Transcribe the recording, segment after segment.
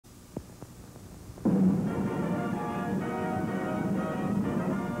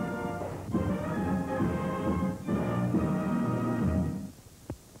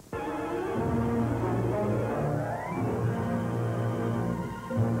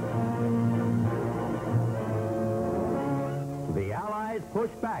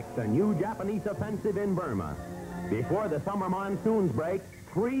push back the new Japanese offensive in Burma. Before the summer monsoons break,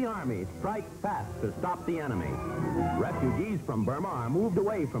 3 armies strike fast to stop the enemy. Refugees from Burma are moved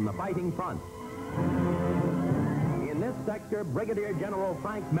away from the fighting front. In this sector, Brigadier General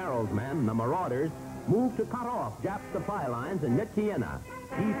Frank Merrill's men, the Marauders, moved to cut off Jap supply lines in Nitchiina,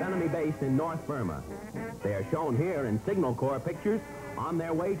 chief enemy base in North Burma. They are shown here in Signal Corps pictures on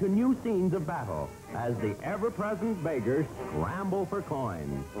their way to new scenes of battle as the ever-present beggars scramble for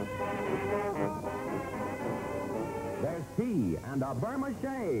coins. There's tea and a Burma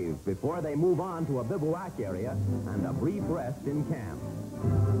shave before they move on to a bivouac area and a brief rest in camp.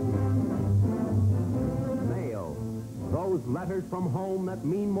 Mail. Those letters from home that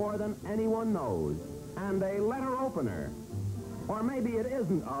mean more than anyone knows. And a letter opener. Or maybe it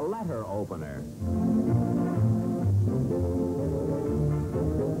isn't a letter opener.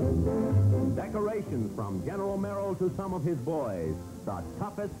 Decorations from General Merrill to some of his boys, the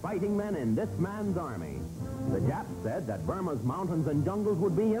toughest fighting men in this man's army. The Japs said that Burma's mountains and jungles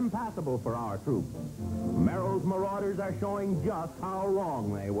would be impassable for our troops. Merrill's Marauders are showing just how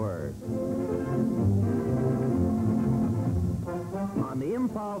wrong they were. On the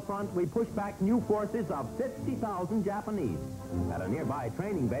Imphal front, we push back new forces of 50,000 Japanese. At a nearby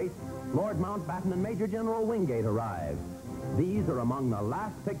training base, Lord Mountbatten and Major General Wingate arrive. These are among the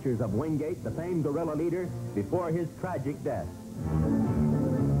last pictures of Wingate, the famed guerrilla leader, before his tragic death.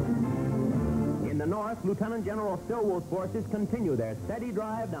 In the north, Lieutenant General Stilwell's forces continue their steady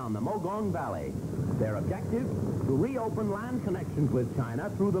drive down the Mogong Valley. Their objective, to reopen land connections with China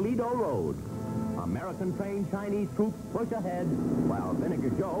through the Lido Road. American-trained Chinese troops push ahead, while Vinegar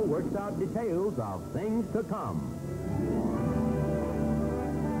Joe works out details of things to come.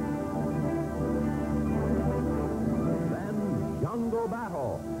 Then, jungle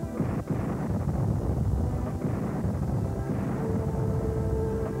battle.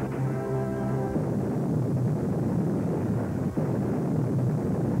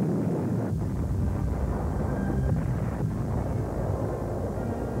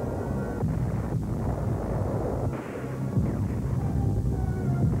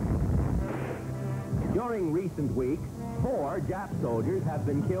 During recent weeks, 4 Jap soldiers have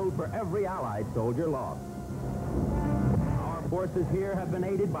been killed for every Allied soldier lost. Our forces here have been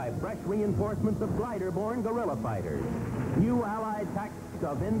aided by fresh reinforcements of glider-borne guerrilla fighters, new Allied tactics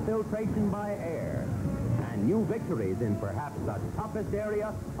of infiltration by air, and new victories in perhaps the toughest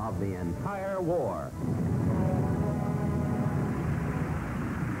area of the entire war.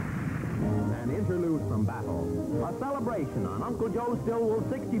 An interlude from battle, a celebration on Uncle Joe Stilwell's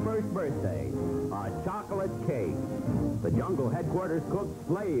 61st birthday, a chocolate cake. The jungle headquarters cook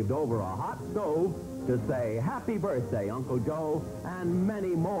slaved over a hot stove to say happy birthday, Uncle Joe, and many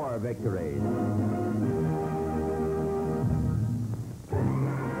more victories.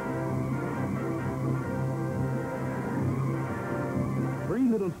 3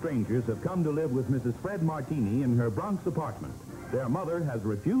 little strangers have come to live with Mrs. Fred Martini in her Bronx apartment. Their mother has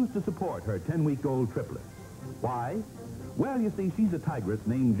refused to support her 10-week-old triplets. Why? Well, you see, she's a tigress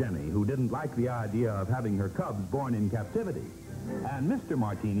named Jenny who didn't like the idea of having her cubs born in captivity. And Mr.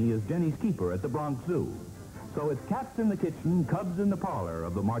 Martini is Jenny's keeper at the Bronx Zoo. So it's cats in the kitchen, cubs in the parlor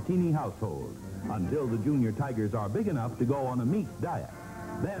of the Martini household until the junior tigers are big enough to go on a meat diet.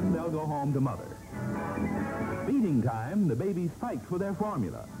 Then they'll go home to mother. Feeding time, the babies fight for their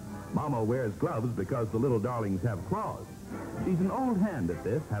formula. Mama wears gloves because the little darlings have claws. She's an old hand at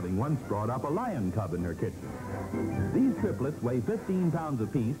this, having once brought up a lion cub in her kitchen. These triplets weigh 15 pounds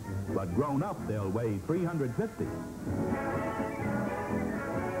apiece, but grown up they'll weigh 350.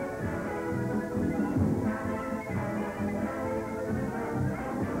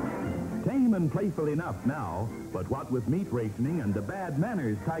 Tame and playful enough now, but what with meat rationing and the bad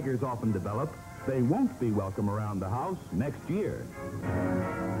manners tigers often develop, they won't be welcome around the house next year.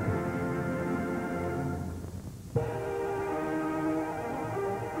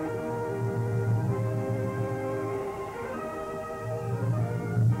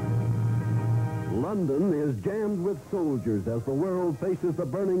 London is jammed with soldiers as the world faces the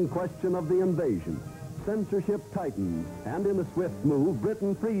burning question of the invasion. Censorship tightens, and in a swift move,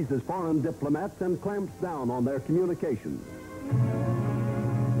 Britain freezes foreign diplomats and clamps down on their communications.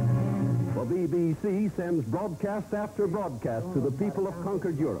 The BBC sends broadcast after broadcast to the people of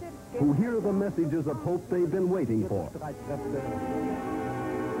conquered Europe, who hear the messages of hope they've been waiting for.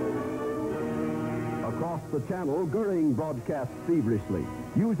 Across the channel, Goering broadcasts feverishly,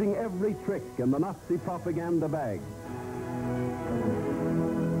 using every trick in the Nazi propaganda bag.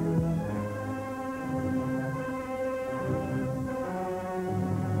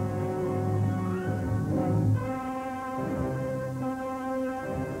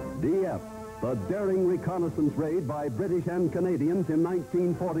 the daring reconnaissance raid by British and Canadians in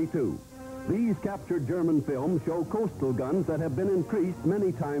 1942. These captured German films show coastal guns that have been increased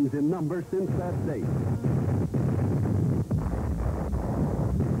many times in number since that date.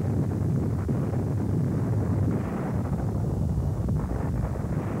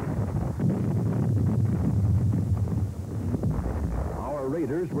 Our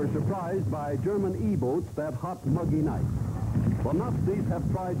raiders were surprised by German E-boats that hot, muggy night. The Nazis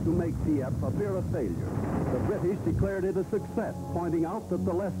have tried to make Dieppe appear a failure. The British declared it a success, pointing out that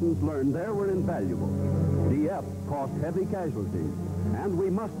the lessons learned there were invaluable. Dieppe cost heavy casualties, and we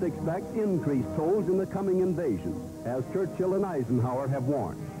must expect increased tolls in the coming invasion, as Churchill and Eisenhower have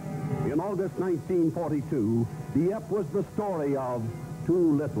warned. In August 1942, Dieppe was the story of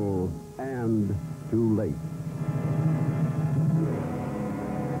too little and too late.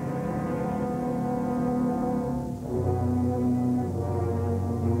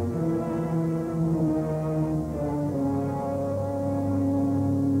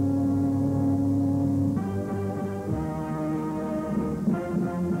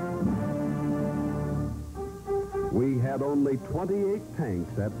 We had only 28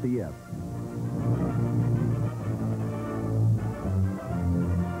 tanks at Dieppe.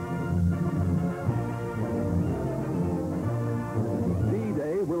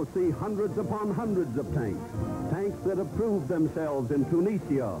 D-Day will see hundreds upon hundreds of tanks. Tanks that have proved themselves in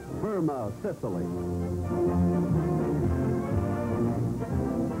Tunisia, Burma, Sicily.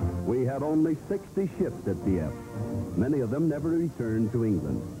 We had only 60 ships at Dieppe. Many of them never returned to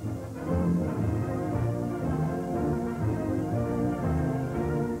England.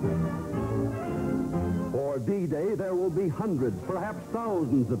 For D-Day, there will be hundreds, perhaps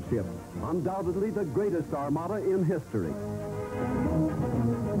thousands of ships. Undoubtedly the greatest armada in history.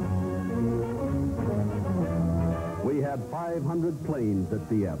 We had 500 planes at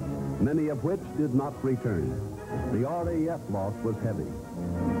Dieppe, many of which did not return. The RAF loss was heavy.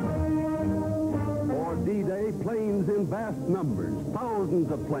 For D-Day, planes in vast numbers,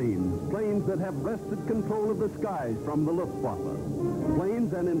 thousands of planes, planes that have wrested control of the skies from the Luftwaffe,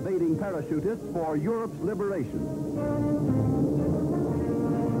 planes and invading parachutists for Europe's liberation.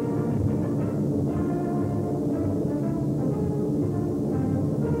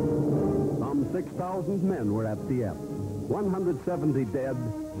 Some 6,000 men were at Dieppe, 170 dead,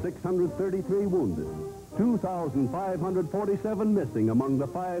 633 wounded. 2,547 missing among the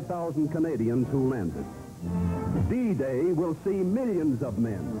 5,000 Canadians who landed. D-Day will see millions of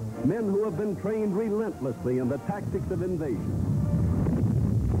men who have been trained relentlessly in the tactics of invasion.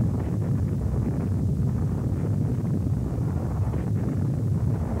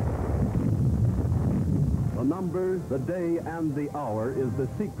 The number, the day, and the hour is the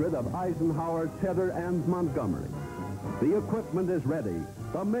secret of Eisenhower, Tedder, and Montgomery. The equipment is ready.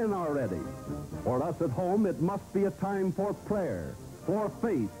 The men are ready. For us at home, it must be a time for prayer, for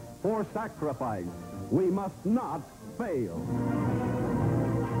faith, for sacrifice. We must not fail.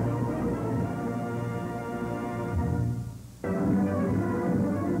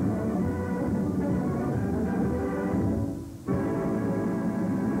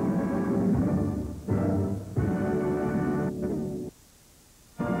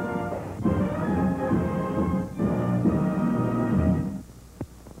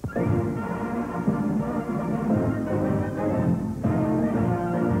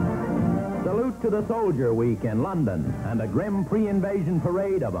 To the Soldier Week in London and a grim pre-invasion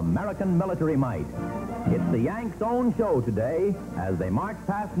parade of American military might. It's the Yanks' own show today as they march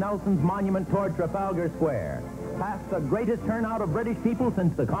past Nelson's monument toward Trafalgar Square, past the greatest turnout of British people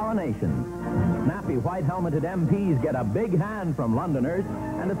since the coronation. Snappy white-helmeted MPs get a big hand from Londoners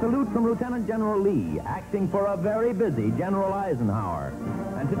and a salute from Lieutenant General Lee, acting for a very busy General Eisenhower.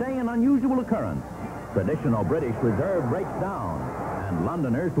 And today, an unusual occurrence. Traditional British reserve breaks down. And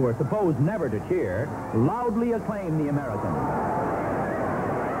Londoners, who are supposed never to cheer, loudly acclaim the Americans.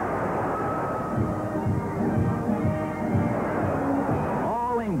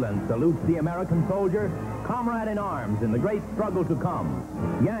 All England salutes the American soldier, comrade in arms in the great struggle to come.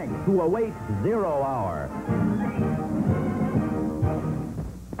 Yanks who await 0 hour.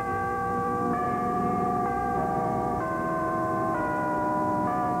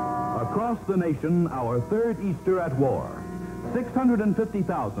 Across the nation, our third Easter at war.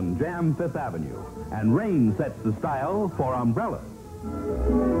 650,000 jam Fifth Avenue, and rain sets the style for umbrellas.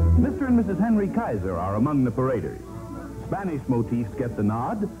 Mr. and Mrs. Henry Kaiser are among the paraders. Spanish motifs get the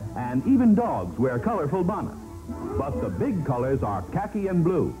nod, and even dogs wear colorful bonnets. But the big colors are khaki and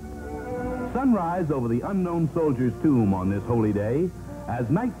blue. Sunrise over the unknown soldier's tomb on this holy day, as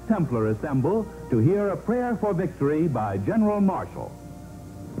Knights Templar assemble to hear a prayer for victory by General Marshall.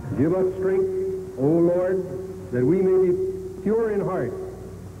 Give us strength, O Lord, that we may be pure in heart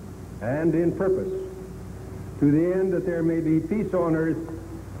and in purpose, to the end that there may be peace on earth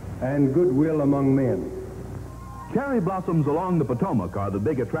and goodwill among men. Cherry blossoms along the Potomac are the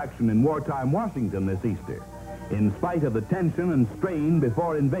big attraction in wartime Washington this Easter. In spite of the tension and strain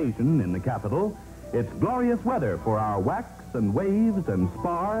before invasion in the capital, it's glorious weather for our whacks and waves and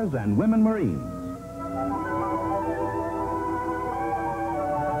spars and women Marines.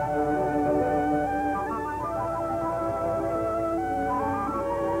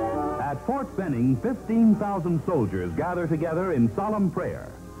 At Fort Benning, 15,000 soldiers gather together in solemn prayer.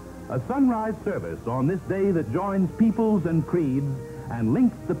 A sunrise service on this day that joins peoples and creeds and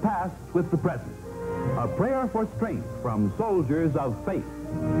links the past with the present. A prayer for strength from soldiers of faith.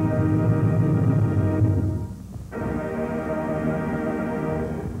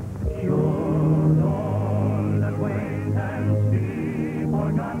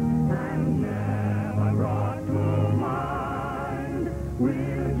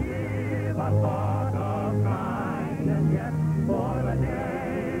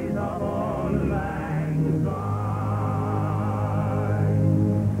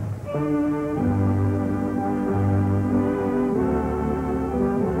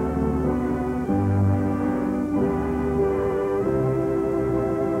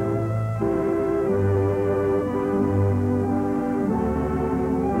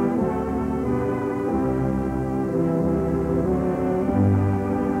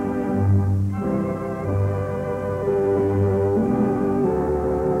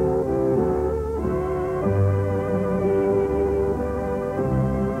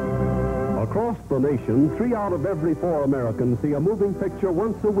 Across the nation, 3 out of every 4 Americans see a moving picture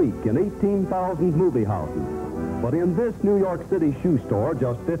once a week in 18,000 movie houses. But in this New York City shoe store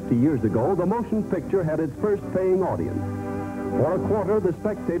just 50 years ago, the motion picture had its first paying audience. For a quarter, the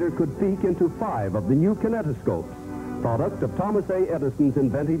spectator could peek into 5 of the new kinetoscopes, product of Thomas A. Edison's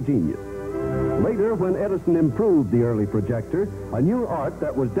inventive genius. Later, when Edison improved the early projector, a new art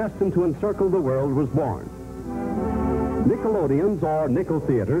that was destined to encircle the world was born. Nickelodeons, or nickel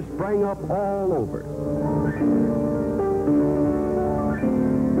theaters, sprang up all over.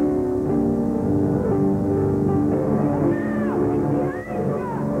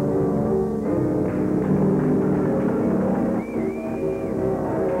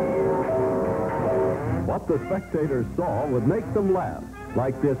 What the spectators saw would make them laugh,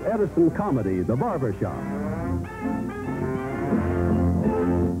 like this Edison comedy, The Barber Shop.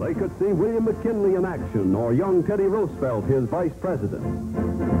 They could see William McKinley in action, or young Teddy Roosevelt, his vice president.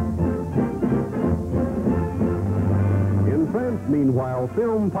 In France, meanwhile,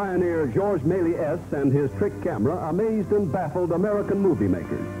 film pioneer Georges Méliès and his trick camera amazed and baffled American movie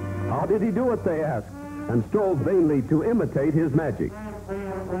makers. How did he do it, they asked, and strove vainly to imitate his magic.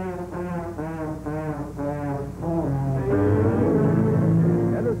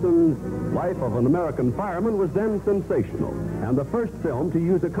 Edison's Life of an American Fireman was then sensational, and the first film to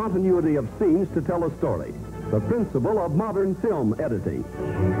use a continuity of scenes to tell a story, the principle of modern film editing.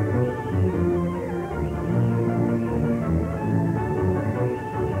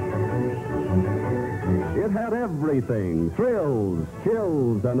 It had everything: thrills,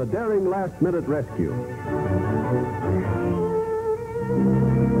 chills, and a daring last-minute rescue.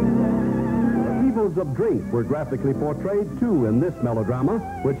 Evils of drink were graphically portrayed, too, in this melodrama,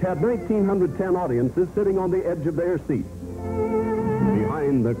 which had 1,910 audiences sitting on the edge of their seats.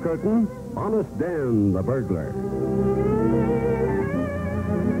 Behind the curtain, Honest Dan, the burglar.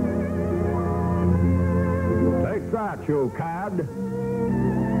 Take that, you cad.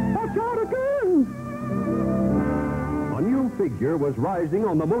 Watch out again! A new figure was rising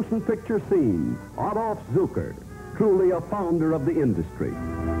on the motion picture scene, Adolf Zucker, truly a founder of the industry.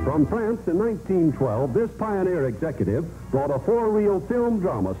 From France in 1912, this pioneer executive brought a 4-reel film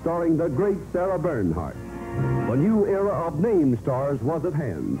drama starring the great Sarah Bernhardt. The new era of name stars was at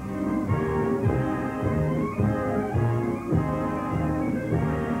hand.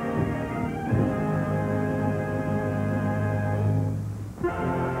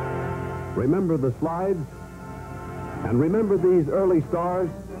 Remember the slides? And remember these early stars?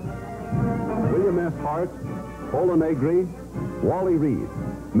 William S. Hart, Pola Negri, Wally Reed.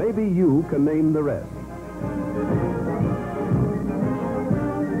 Maybe you can name the rest.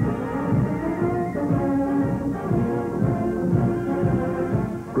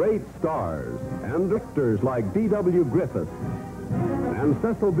 Great stars and directors like D.W. Griffith and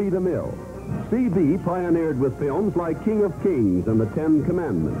Cecil B. DeMille. C.B. pioneered with films like King of Kings and The 10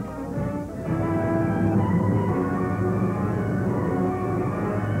 Commandments.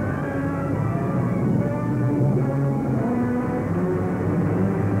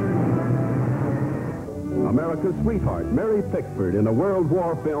 America's sweetheart, Mary Pickford, in a World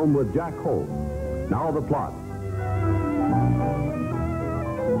War film with Jack Holt. Now the plot.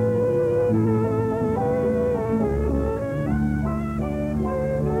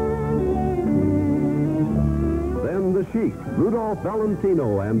 Then the Sheik, Rudolph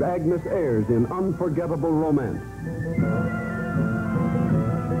Valentino, and Agnes Ayres in unforgettable romance.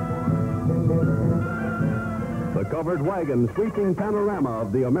 The covered wagon sweeping panorama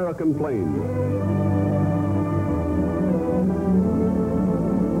of the American plains.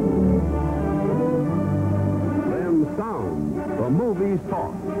 Then sound, the movies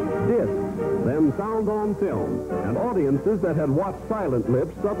talk. Discs, then sound on film. And audiences that had watched silent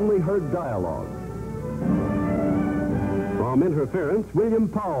lips suddenly heard dialogue. From Interference, William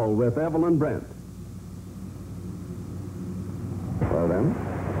Powell with Evelyn Brent. Well then,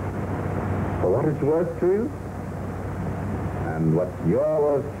 for what it's worth to you, and what's your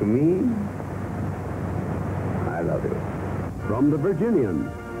worth to me, I love you. From the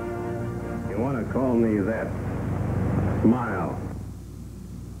Virginians. You want to call me that? Smile.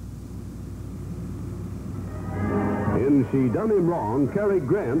 In She Done Him Wrong, Cary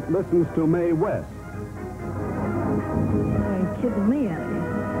Grant listens to Mae West. You're kidding me,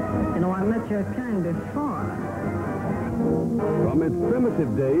 Eddie. You know, I met your kind before. From its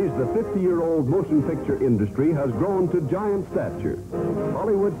primitive days, the 50-year-old motion picture industry has grown to giant stature.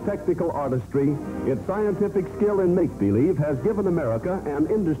 Hollywood's technical artistry, its scientific skill in make-believe, has given America an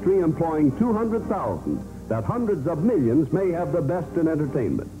industry employing 200,000, that hundreds of millions may have the best in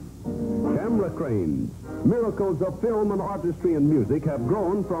entertainment. Camera cranes, miracles of film and artistry and music have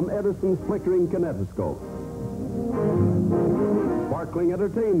grown from Edison's flickering kinetoscope. Sparkling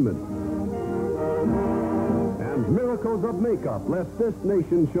entertainment, and miracles of makeup, lest this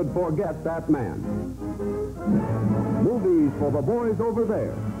nation should forget that man. Movies for the boys over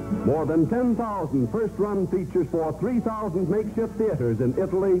there. More than 10,000 first-run features for 3,000 makeshift theaters in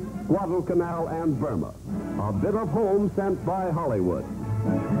Italy, Guadalcanal, and Burma. A bit of home sent by Hollywood.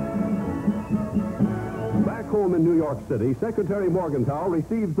 Back home in New York City, Secretary Morgenthau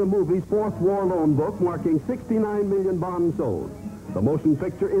receives the movie's fourth war loan book, marking 69 million bonds sold. The motion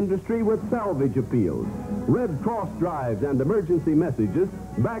picture industry with salvage appeals, Red Cross drives, and emergency messages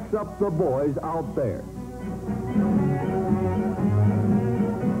backs up the boys out there.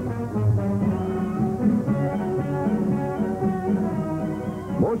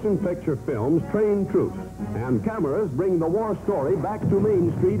 Motion picture films train troops, and cameras bring the war story back to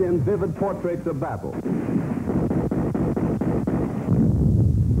Main Street in vivid portraits of battle.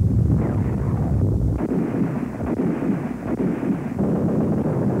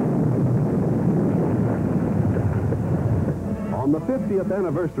 On the 50th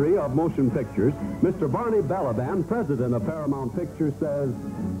anniversary of motion pictures, Mr. Barney Balaban, president of Paramount Pictures, says,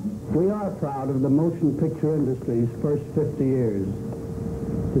 "We are proud of the motion picture industry's first 50 years.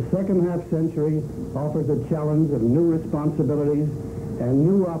 The second half-century offers a challenge of new responsibilities and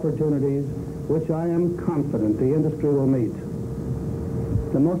new opportunities, which I am confident the industry will meet.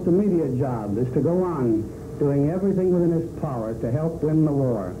 The most immediate job is to go on doing everything within its power to help win the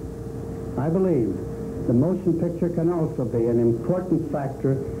war. I believe the motion picture can also be an important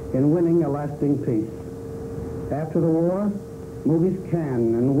factor in winning a lasting peace. After the war, movies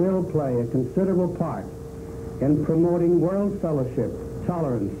can and will play a considerable part in promoting world fellowship,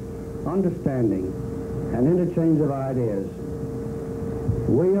 tolerance, understanding, and interchange of ideas.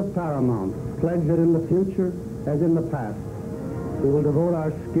 We of Paramount pledge that in the future, as in the past, we will devote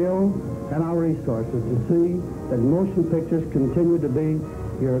our skill and our resources to see that motion pictures continue to be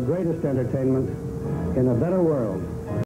your greatest entertainment in a better world."